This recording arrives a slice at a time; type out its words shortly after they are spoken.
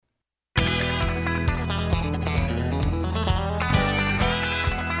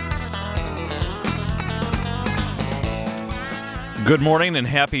Good morning and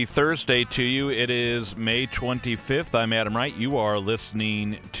happy Thursday to you. It is May 25th. I'm Adam Wright. You are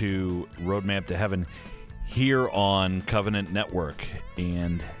listening to Roadmap to Heaven here on Covenant Network.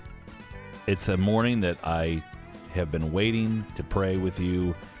 And it's a morning that I have been waiting to pray with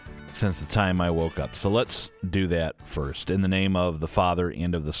you since the time I woke up. So let's do that first. In the name of the Father,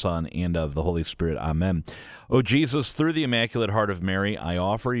 and of the Son, and of the Holy Spirit. Amen. O Jesus, through the Immaculate Heart of Mary, I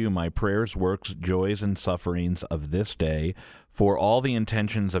offer you my prayers, works, joys, and sufferings of this day, for all the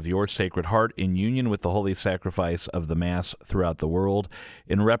intentions of your Sacred Heart, in union with the holy sacrifice of the Mass throughout the world,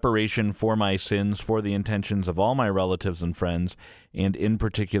 in reparation for my sins, for the intentions of all my relatives and friends, and in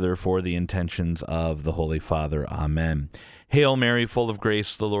particular for the intentions of the Holy Father. Amen. Hail Mary, full of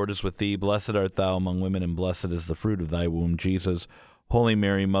grace, the Lord is with thee. Blessed art thou among women, and blessed is the fruit of thy womb, Jesus. Holy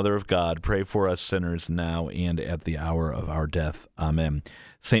Mary, Mother of God, pray for us sinners now and at the hour of our death. Amen.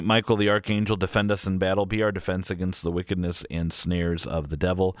 Saint Michael the Archangel, defend us in battle. Be our defense against the wickedness and snares of the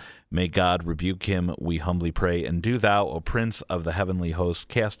devil. May God rebuke him, we humbly pray. And do thou, O Prince of the heavenly host,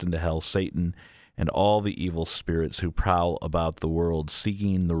 cast into hell Satan and all the evil spirits who prowl about the world,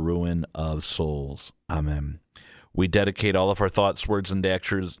 seeking the ruin of souls. Amen. We dedicate all of our thoughts, words, and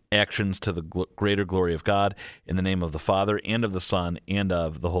actions to the greater glory of God, in the name of the Father, and of the Son, and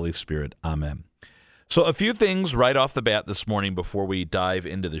of the Holy Spirit. Amen. So a few things right off the bat this morning before we dive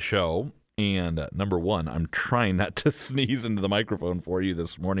into the show. And number one, I'm trying not to sneeze into the microphone for you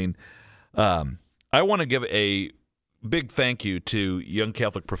this morning. I want to give a big thank you to Young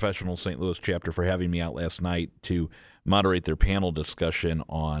Catholic Professional St. Louis chapter for having me out last night to moderate their panel discussion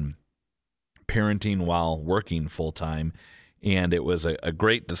on parenting while working full-time, and it was a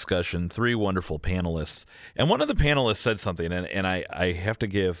great discussion, three wonderful panelists. And one of the panelists said something, and I have to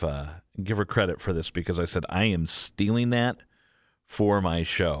give her credit for this, because I said, I am stealing that for my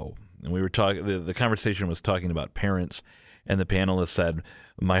show. And we were talking, the conversation was talking about parents, and the panelist said,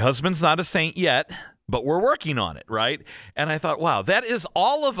 my husband's not a saint yet, but we're working on it, right? And I thought, wow, that is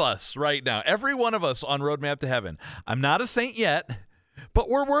all of us right now, every one of us on Roadmap to Heaven. I'm not a saint yet, but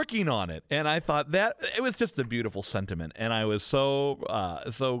we're working on it. And I thought that it was just a beautiful sentiment. And I was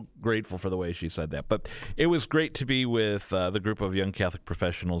so grateful for the way she said that. But it was great to be with the group of Young Catholic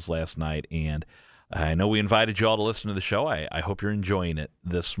Professionals last night. And I know we invited you all to listen to the show. I hope you're enjoying it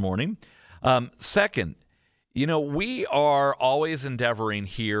this morning. Second, we are always endeavoring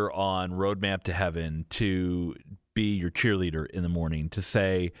here on Roadmap to Heaven to be your cheerleader in the morning, to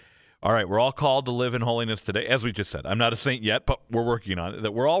say, all right, we're all called to live in holiness today. As we just said, I'm not a saint yet, but we're working on it.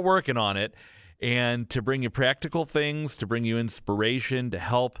 That we're all working on it, and to bring you practical things, to bring you inspiration, to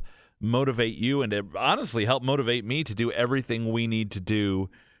help motivate you, and to honestly help motivate me to do everything we need to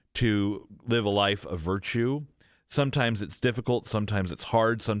do to live a life of virtue. Sometimes it's difficult, sometimes it's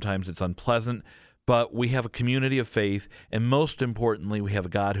hard, sometimes it's unpleasant, but we have a community of faith, and most importantly, we have a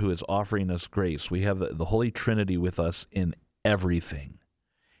God who is offering us grace. We have the Holy Trinity with us in everything.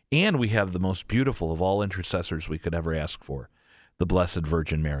 And we have the most beautiful of all intercessors we could ever ask for, the Blessed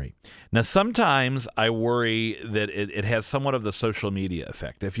Virgin Mary. Now, sometimes I worry that it has somewhat of the social media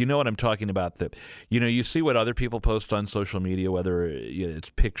effect. If you know what I'm talking about, that you see what other people post on social media, whether it's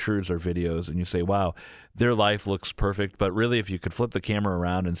pictures or videos, and you say, wow, their life looks perfect. But really, if you could flip the camera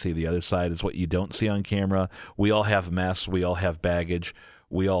around and see the other side, is what you don't see on camera. We all have mess. We all have baggage.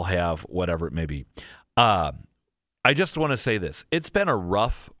 We all have whatever it may be. I just want to say this. It's been a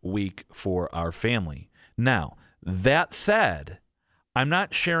rough week for our family. Now, that said, I'm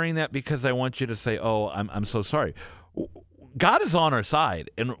not sharing that because I want you to say, oh, I'm so sorry. God is on our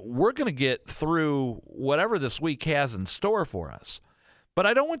side, and we're going to get through whatever this week has in store for us. But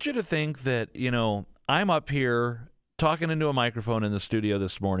I don't want you to think that, I'm up here talking into a microphone in the studio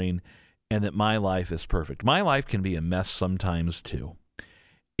this morning and that my life is perfect. My life can be a mess sometimes too.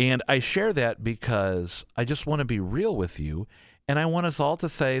 And I share that because I just want to be real with you, and I want us all to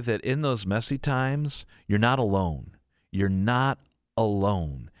say that in those messy times, you're not alone. You're not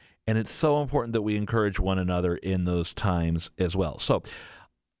alone. And it's so important that we encourage one another in those times as well. So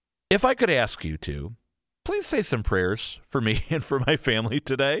if I could ask you to, please say some prayers for me and for my family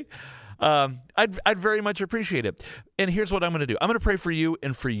today. I'd very much appreciate it. And here's what I'm going to do. I'm going to pray for you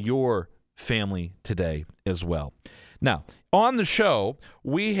and for your family today as well. Now, on the show,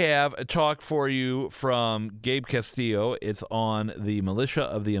 we have a talk for you from Gabe Castillo. It's on the Militia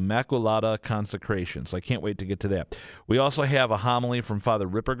of the Immaculata Consecration, so I can't wait to get to that. We also have a homily from Father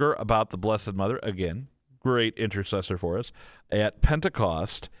Ripperger about the Blessed Mother, again, great intercessor for us, at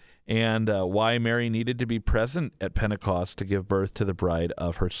Pentecost, and why Mary needed to be present at Pentecost to give birth to the bride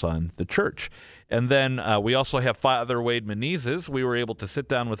of her son, the church. And then we also have Father Wade Menezes. We were able to sit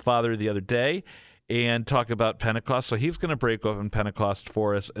down with Father the other day, and talk about Pentecost. So he's going to break open Pentecost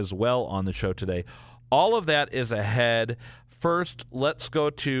for us as well on the show today. All of that is ahead. First, let's go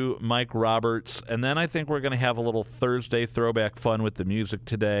to Mike Roberts, and then I think we're going to have a little Thursday throwback fun with the music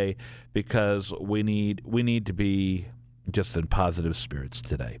today, because we need to be just in positive spirits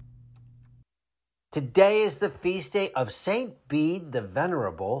today. Today is the feast day of Saint Bede the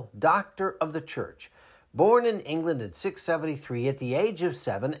Venerable, Doctor of the Church. Born in England in 673 at the age of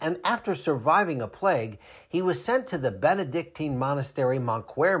 7, and after surviving a plague, he was sent to the Benedictine monastery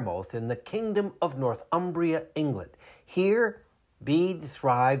Monkwearmouth in the Kingdom of Northumbria, England. Here, Bede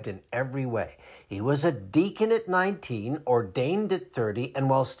thrived in every way. He was a deacon at 19, ordained at 30, and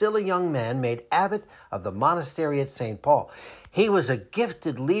while still a young man, made abbot of the monastery at St. Paul. He was a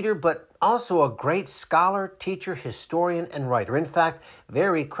gifted leader, but also a great scholar, teacher, historian, and writer. In fact,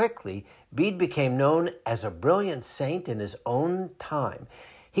 very quickly, Bede became known as a brilliant saint in his own time.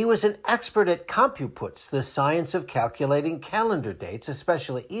 He was an expert at compuputs, the science of calculating calendar dates,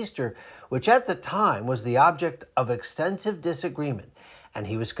 especially Easter, which at the time was the object of extensive disagreement. And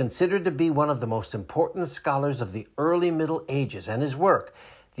he was considered to be one of the most important scholars of the early Middle Ages, and his work,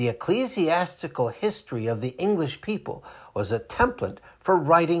 The Ecclesiastical History of the English People, was a template for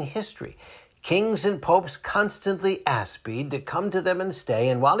writing history. Kings and popes constantly asked Bede to come to them and stay,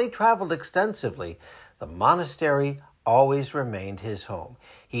 and while he traveled extensively, the monastery always remained his home.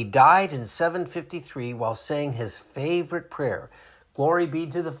 He died in 753 while saying his favorite prayer, "Glory be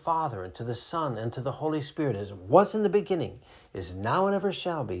to the Father, and to the Son, and to the Holy Spirit, as it was in the beginning, is now, and ever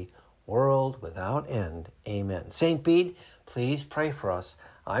shall be, world without end. Amen." St. Bede, please pray for us.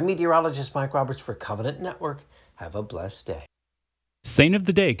 I'm meteorologist Mike Roberts for Covenant Network. Have a blessed day. Saint of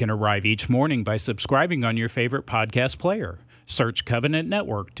the Day can arrive each morning by subscribing on your favorite podcast player. Search Covenant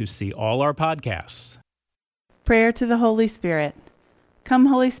Network to see all our podcasts. Prayer to the Holy Spirit. Come,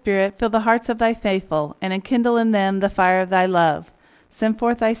 Holy Spirit, fill the hearts of thy faithful, and enkindle in them the fire of thy love. Send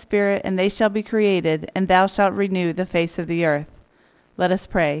forth thy Spirit, and they shall be created, and thou shalt renew the face of the earth. Let us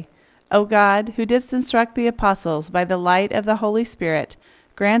pray. O God, who didst instruct the apostles by the light of the Holy Spirit,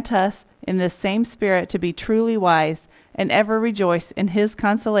 grant us in this same Spirit to be truly wise, and ever rejoice in his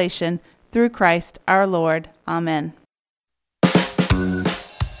consolation, through Christ our Lord. Amen.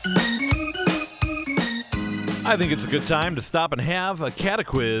 I think it's a good time to stop and have a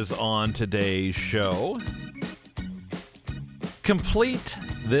catequiz on today's show. Complete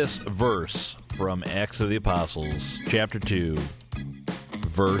this verse from Acts of the Apostles, chapter 2,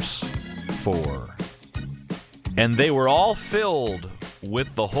 verse 4. And they were all filled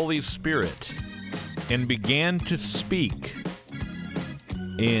with the Holy Spirit and began to speak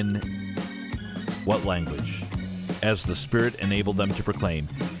in what language? As the Spirit enabled them to proclaim.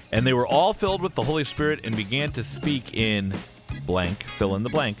 And they were all filled with the Holy Spirit and began to speak in blank, fill in the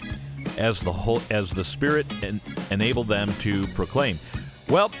blank, as the Spirit enabled them to proclaim.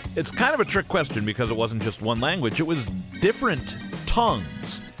 Well, it's kind of a trick question because it wasn't just one language. It was different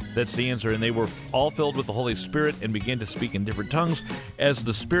tongues. That's the answer. And they were all filled with the Holy Spirit and began to speak in different tongues as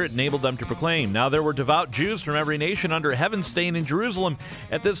the Spirit enabled them to proclaim. Now there were devout Jews from every nation under heaven staying in Jerusalem.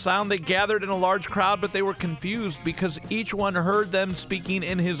 At this sound they gathered in a large crowd, but they were confused because each one heard them speaking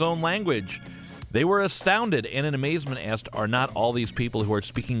in his own language. They were astounded and in amazement asked, "Are not all these people who are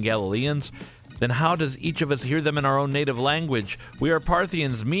speaking Galileans? Then how does each of us hear them in our own native language? We are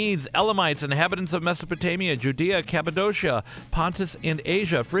Parthians, Medes, Elamites, inhabitants of Mesopotamia, Judea, Cappadocia, Pontus and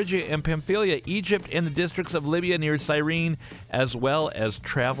Asia, Phrygia and Pamphylia, Egypt and the districts of Libya near Cyrene, as well as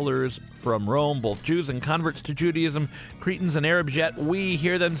travelers from Rome, both Jews and converts to Judaism, Cretans and Arabs, yet we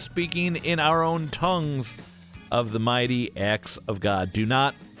hear them speaking in our own tongues of the mighty acts of God." Do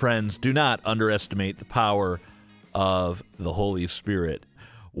not, friends, do not underestimate the power of the Holy Spirit.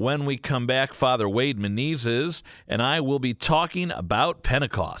 When we come back, Father Wade Menezes and I will be talking about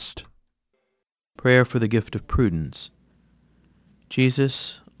Pentecost. Prayer for the gift of prudence.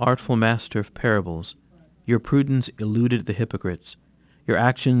 Jesus, artful master of parables, your prudence eluded the hypocrites. Your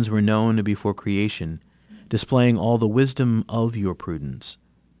actions were known before creation, displaying all the wisdom of your prudence.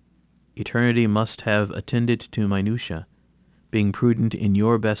 Eternity must have attended to minutiae. Being prudent in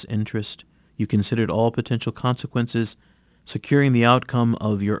your best interest, you considered all potential consequences, securing the outcome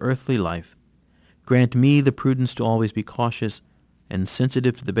of your earthly life. Grant me the prudence to always be cautious and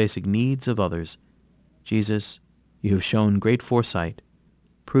sensitive to the basic needs of others. Jesus, you have shown great foresight.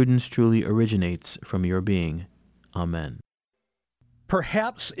 Prudence truly originates from your being. Amen.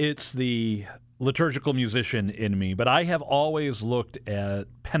 Perhaps it's the liturgical musician in me, but I have always looked at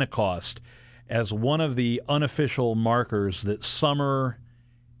Pentecost as one of the unofficial markers that summer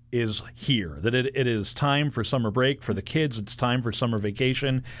is here, that it is time for summer break for the kids. It's time for summer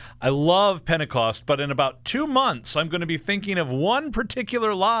vacation. I love Pentecost, but in about 2 months, I'm going to be thinking of one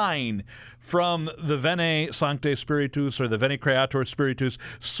particular line from the Veni Sancte Spiritus, or the Veni Creator Spiritus,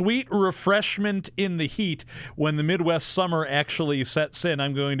 sweet refreshment in the heat. When the Midwest summer actually sets in,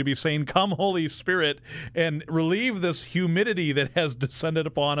 I'm going to be saying, "Come, Holy Spirit, and relieve this humidity that has descended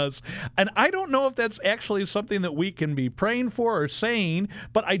upon us." And I don't know if that's actually something that we can be praying for or saying,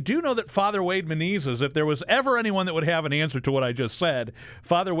 but I do know that Father Wade Menezes, if there was ever anyone that would have an answer to what I just said,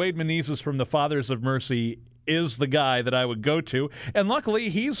 Father Wade Menezes from the Fathers of Mercy is the guy that I would go to. And luckily,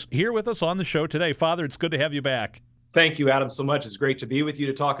 he's here with us on the show today. Father, it's good to have you back. Thank you, Adam, so much. It's great to be with you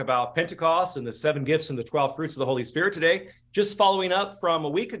to talk about Pentecost and the 7 gifts and the 12 fruits of the Holy Spirit today. Just following up from a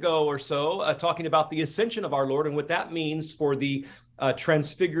week ago or so, talking about the ascension of our Lord and what that means for the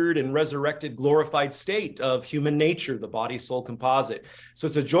transfigured and resurrected, glorified state of human nature, the body-soul composite. So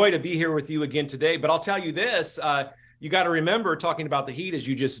it's a joy to be here with you again today. But I'll tell you this, you got to remember, talking about the heat as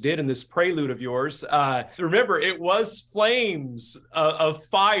you just did in this prelude of yours, remember, it was flames of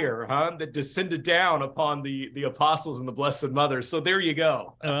fire that descended down upon the apostles and the Blessed Mother. So there you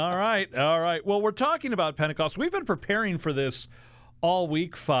go. All right. Well, we're talking about Pentecost. We've been preparing for this all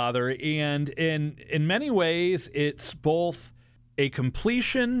week, Father, and in many ways, it's both a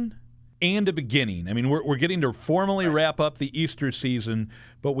completion and a beginning. I mean, we're getting to formally wrap up the Easter season,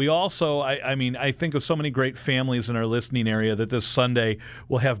 but we also, I think of so many great families in our listening area that this Sunday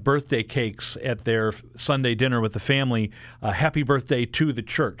will have birthday cakes at their Sunday dinner with the family. Happy birthday to the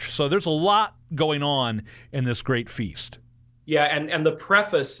church. So there's a lot going on in this great feast. Yeah, and the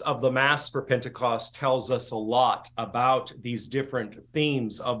preface of the Mass for Pentecost tells us a lot about these different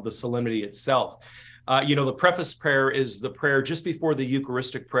themes of the solemnity itself. The preface prayer is the prayer just before the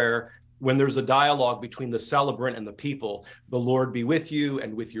Eucharistic prayer, when there's a dialogue between the celebrant and the people. The Lord be with you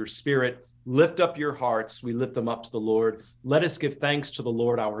and with your spirit. Lift up your hearts. We lift them up to the Lord. Let us give thanks to the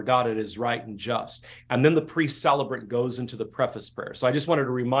Lord our God. It is right and just. And then the priest-celebrant goes into the preface prayer. So I just wanted to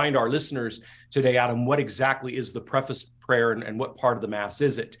remind our listeners today, Adam, what exactly is the preface prayer and what part of the Mass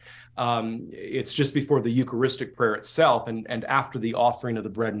is it? It's just before the Eucharistic prayer itself and after the offering of the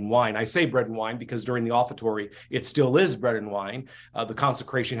bread and wine. I say bread and wine because during the offertory, it still is bread and wine. The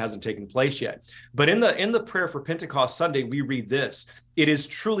consecration hasn't taken place yet. But in the prayer for Pentecost Sunday, we read this: "It is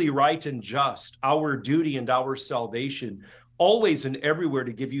truly right and just, our duty and our salvation, always and everywhere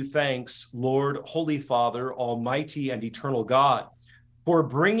to give you thanks, Lord, Holy Father, Almighty and eternal God, for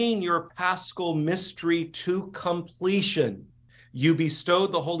bringing your paschal mystery to completion. You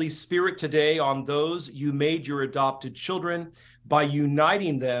bestowed the Holy Spirit today on those you made your adopted children by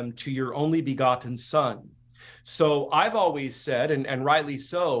uniting them to your only begotten Son." So I've always said, and rightly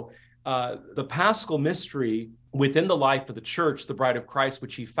so, the Paschal mystery within the life of the church, the bride of Christ,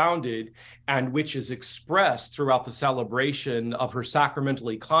 which he founded, and which is expressed throughout the celebration of her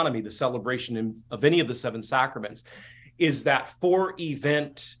sacramental economy, the celebration of any of the 7 sacraments, is that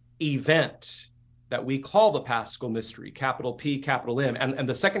 4-event that we call the Paschal mystery, capital P, capital M. And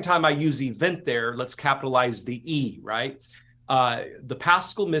the second time I use event there, let's capitalize the E, right? The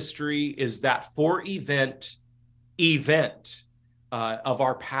Paschal mystery is that 4-event of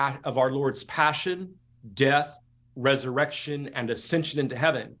our Lord's passion, death, resurrection, and ascension into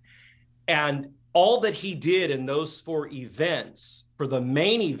heaven. And all that he did in those 4 events, for the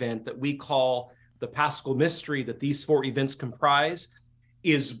main event that we call the Paschal mystery that these 4 events comprise,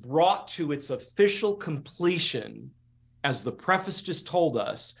 is brought to its official completion, as the preface just told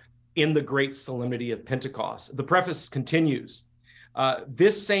us, in the great solemnity of Pentecost. The preface continues,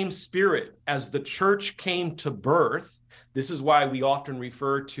 this same Spirit, as the church came to birth, this is why we often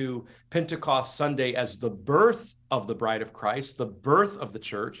refer to Pentecost Sunday as the birth of the bride of Christ, the birth of the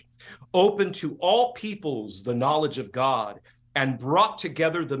church, opened to all peoples the knowledge of God, and brought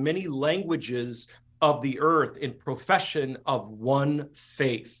together the many languages of the earth in profession of one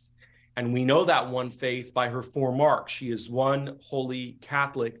faith. And we know that one faith by her 4 marks. She is one, holy,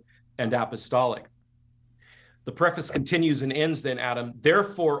 Catholic, and apostolic. The preface continues and ends then, Adam,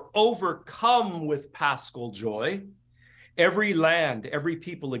 therefore overcome with paschal joy, every land, every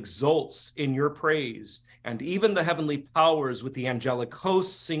people exults in your praise, and even the heavenly powers with the angelic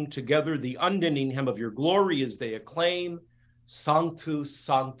hosts sing together the unending hymn of your glory as they acclaim, Sanctus,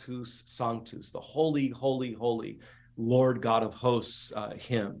 Sanctus, Sanctus, the holy, holy, holy Lord God of hosts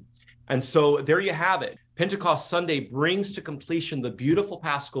hymn. And so there you have it. Pentecost Sunday brings to completion the beautiful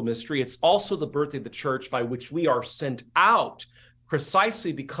Paschal mystery. It's also the birthday of the church by which we are sent out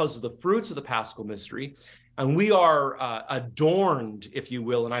precisely because of the fruits of the Paschal mystery. And we are adorned, if you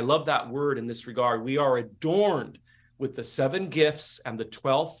will, and I love that word in this regard. We are adorned with the 7 gifts and the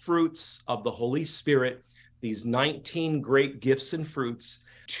 12 fruits of the Holy Spirit, these 19 great gifts and fruits,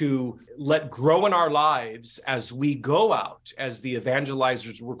 to let grow in our lives as we go out, as the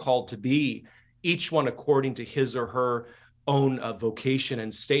evangelizers we're called to be, each one according to his or her own vocation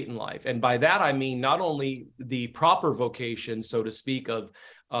and state in life. And by that, I mean not only the proper vocation, so to speak, of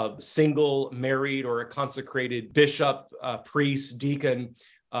single, married, or a consecrated bishop, priest, deacon,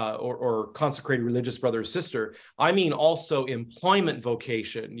 or consecrated religious brother or sister. I mean also employment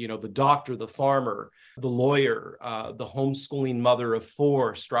vocation, the doctor, the farmer, the lawyer, the homeschooling mother of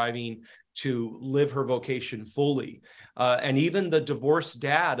 4 striving to live her vocation fully, and even the divorced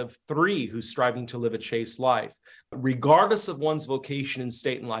dad of 3 who's striving to live a chaste life. Regardless of one's vocation and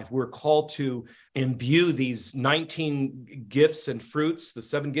state in life, we're called to imbue these 19 gifts and fruits, the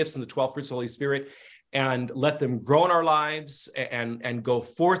 7 gifts and the 12 fruits of the Holy Spirit, and let them grow in our lives and go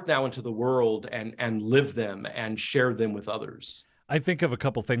forth now into the world and live them and share them with others. I think of a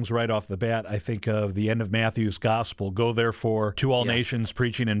couple things right off the bat. I think of the end of Matthew's gospel, go therefore to all nations,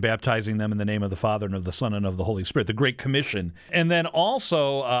 preaching and baptizing them in the name of the Father and of the Son and of the Holy Spirit, the Great Commission. And then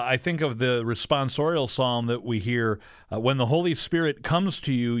also I think of the responsorial psalm that we hear, when the Holy Spirit comes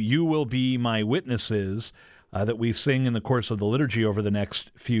to you, you will be my witnesses, that we sing in the course of the liturgy over the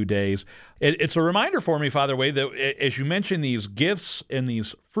next few days. It's a reminder for me, Father Wade, that as you mention these gifts and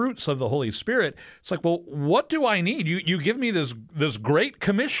these fruits of the Holy Spirit, it's like, well, what do I need? You give me this great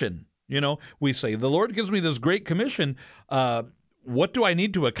commission. We say, the Lord gives me this great commission. What do I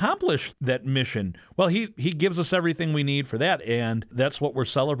need to accomplish that mission? Well, he gives us everything we need for that, and that's what we're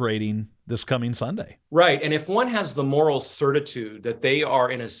celebrating this coming Sunday. Right, and if one has the moral certitude that they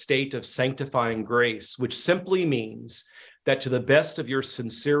are in a state of sanctifying grace, which simply means that to the best of your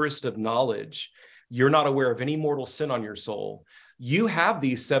sincerest of knowledge, you're not aware of any mortal sin on your soul, you have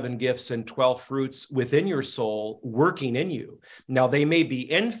these 7 gifts and 12 fruits within your soul working in you. Now, they may be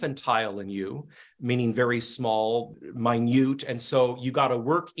infantile in you, meaning very small, minute. And so you got to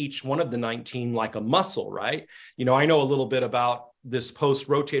work each one of the 19 like a muscle, right? I know a little bit about this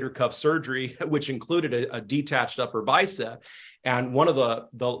post-rotator cuff surgery, which included a detached upper bicep. And one of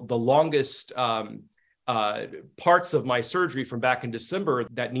the longest parts of my surgery from back in December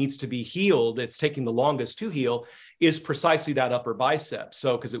that needs to be healed, it's taking the longest to heal, is precisely that upper bicep.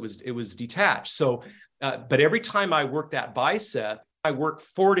 So, because it was detached. So, but every time I work that bicep, I work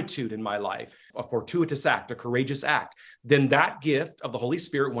fortitude in my life, a fortuitous act, a courageous act. Then that gift of the Holy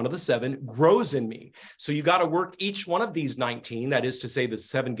Spirit, one of the 7, grows in me. So you got to work each one of these 19, that is to say the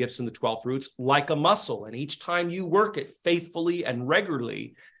 7 gifts and the 12 fruits, like a muscle. And each time you work it faithfully and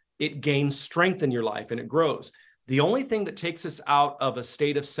regularly, it gains strength in your life and it grows. The only thing that takes us out of a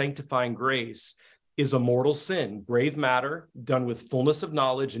state of sanctifying grace is a mortal sin, grave matter, done with fullness of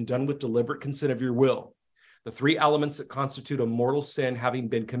knowledge and done with deliberate consent of your will. The 3 elements that constitute a mortal sin having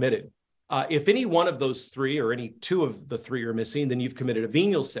been committed. If any one of those 3 or any 2 of the 3 are missing, then you've committed a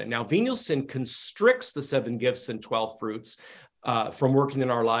venial sin. Now, venial sin constricts the 7 gifts and 12 fruits from working in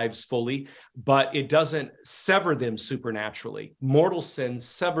our lives fully, but it doesn't sever them supernaturally. Mortal sin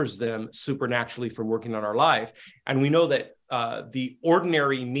severs them supernaturally from working on our life. And we know that the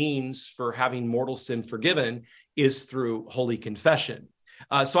ordinary means for having mortal sin forgiven is through holy confession.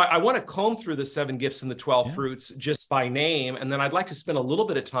 So I want to comb through the 7 gifts and the 12 fruits just by name, and then I'd like to spend a little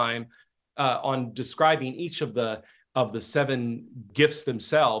bit of time on describing each of the 7 gifts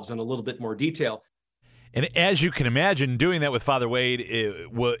themselves in a little bit more detail. And as you can imagine, doing that with Father Wade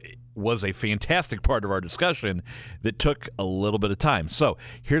was a fantastic part of our discussion that took a little bit of time. So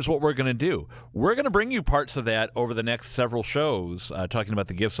here's what we're going to do. We're going to bring you parts of that over the next several shows, talking about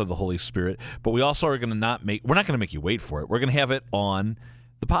the gifts of the Holy Spirit, but we also are going to we're not going to make you wait for it. We're going to have it on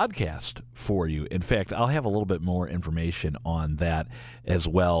the podcast for you. In fact, I'll have a little bit more information on that as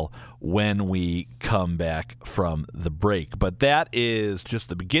well when we come back from the break. But that is just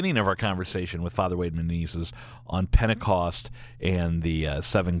the beginning of our conversation with Father Wade Menezes on Pentecost and the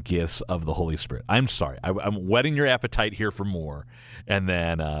 7 gifts of the Holy Spirit. I'm sorry. I'm whetting your appetite here for more and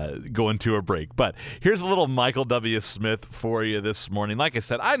then go into a break. But here's a little Michael W. Smith for you this morning. Like I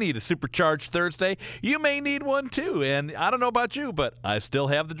said, I need a supercharged Thursday. You may need one too. And I don't know about you, but I still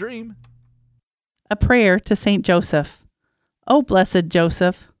have the dream. A prayer to Saint Joseph. O blessed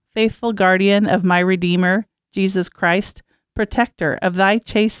Joseph, faithful guardian of my Redeemer, Jesus Christ, protector of thy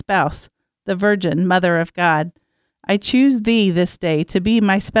chaste spouse, the Virgin Mother of God, I choose thee this day to be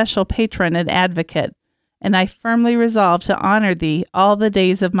my special patron and advocate, and I firmly resolve to honor thee all the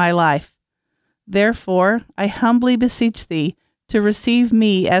days of my life. Therefore, I humbly beseech thee to receive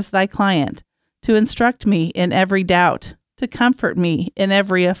me as thy client, to instruct me in every doubt, to comfort me in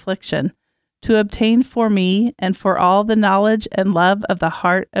every affliction, to obtain for me and for all the knowledge and love of the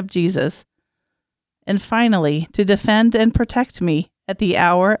heart of Jesus, and finally, to defend and protect me at the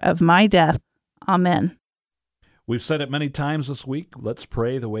hour of my death. Amen. We've said it many times this week. Let's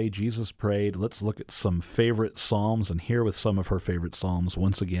pray the way Jesus prayed. Let's look at some favorite Psalms, and here with some of her favorite Psalms,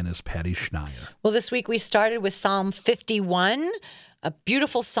 once again, is Patty Schneier. Well, this week we started with Psalm 51, a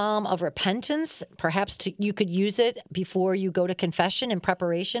beautiful psalm of repentance. Perhaps you could use it before you go to confession in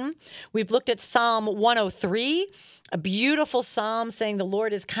preparation. We've looked at Psalm 103, a beautiful psalm saying the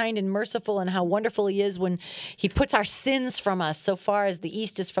Lord is kind and merciful and how wonderful he is when he puts our sins from us so far as the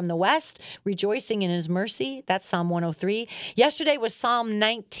east is from the west, rejoicing in his mercy. That's Psalm 103. Yesterday was Psalm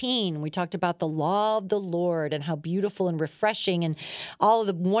 19. We talked about the law of the Lord and how beautiful and refreshing and all of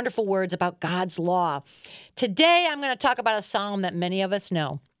the wonderful words about God's law. Today, I'm going to talk about a psalm that many of us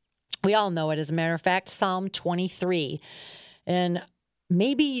know. We all know it, as a matter of fact, Psalm 23. And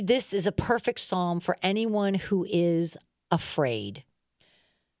maybe this is a perfect psalm for anyone who is afraid.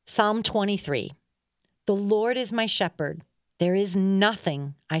 Psalm 23. The Lord is my shepherd. There is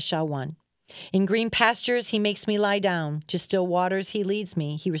nothing I shall want. In green pastures, he makes me lie down. To still waters, he leads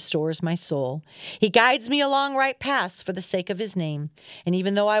me. He restores my soul. He guides me along right paths for the sake of his name. And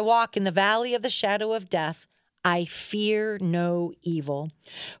even though I walk in the valley of the shadow of death, I fear no evil.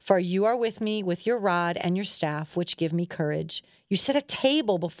 For you are with me with your rod and your staff, which give me courage. You set a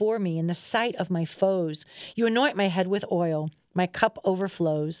table before me in the sight of my foes. You anoint my head with oil. My cup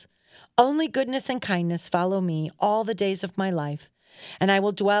overflows. Only goodness and kindness follow me all the days of my life, and I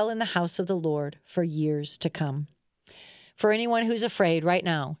will dwell in the house of the Lord for years to come. For anyone who's afraid right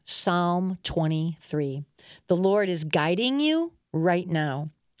now, Psalm 23. The Lord is guiding you right now.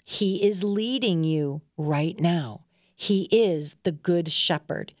 He is leading you right now. He is the good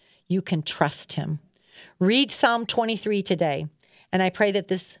shepherd. You can trust him. Read Psalm 23 today, and I pray that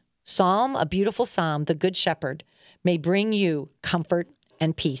this psalm, a beautiful psalm, the good shepherd, may bring you comfort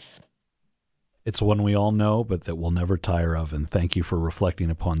and peace. It's one we all know, but that we'll never tire of, and thank you for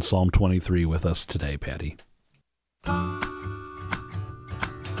reflecting upon Psalm 23 with us today, Patty.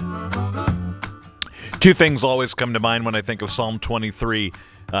 Two things always come to mind when I think of Psalm 23.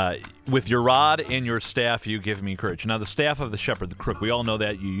 With your rod and your staff, you give me courage. Now, the staff of the shepherd, the crook, we all know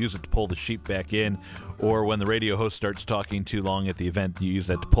that. You use it to pull the sheep back in, or when the radio host starts talking too long at the event, you use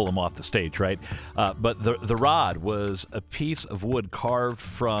that to pull them off the stage, right? But the rod was a piece of wood carved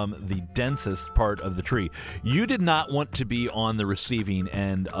from the densest part of the tree. You did not want to be on the receiving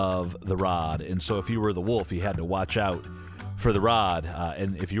end of the rod, and so if you were the wolf, you had to watch out for the rod,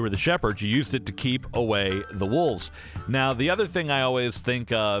 and if you were the shepherd, you used it to keep away the wolves. Now, the other thing I always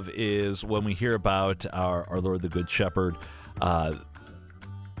think of is when we hear about our Lord the Good Shepherd.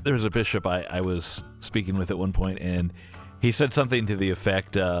 There's a bishop I was speaking with at one point, and he said something to the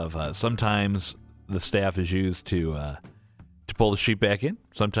effect of sometimes the staff is used to pull the sheep back in.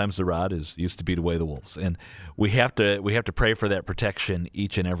 Sometimes the rod is used to beat away the wolves, and we have to pray for that protection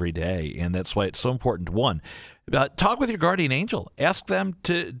each and every day, and that's why it's so important. One, talk with your guardian angel. Ask them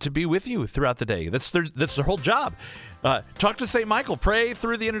to be with you throughout the day. That's their whole job. Talk to St. Michael. Pray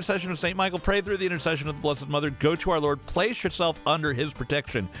through the intercession of St. Michael. Pray through the intercession of the Blessed Mother. Go to our Lord. Place yourself under his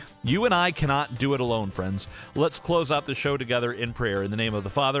protection. You and I cannot do it alone, friends. Let's close out the show together in prayer. In the name of the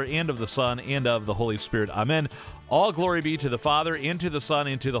Father, and of the Son, and of the Holy Spirit. Amen. All glory be to the Father, and to the Son,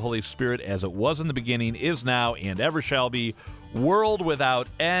 and to the Holy Spirit, as it was in the beginning, is now, and ever shall be, world without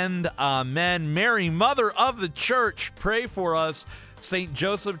end. Amen. Mary, Mother of the Church, pray for us. Saint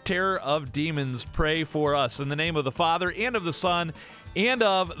Joseph, terror of demons, pray for us. In the name of the Father, and of the Son, and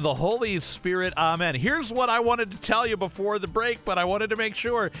of the Holy Spirit. Amen. Here's what I wanted to tell you before the break, but I wanted to make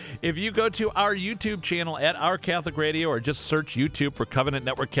sure. If you go to our YouTube channel at Our Catholic Radio, or just search YouTube for Covenant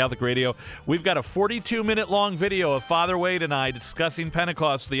Network Catholic Radio, we've got a 42-minute long video of Father Wade and I discussing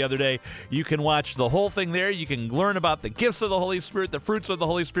Pentecost the other day. You can watch the whole thing there. You can learn about the gifts of the Holy Spirit, the fruits of the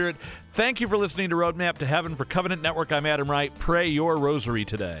Holy Spirit. Thank you for listening to Roadmap to Heaven. For Covenant Network, I'm Adam Wright. Pray your rosary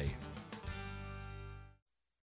today.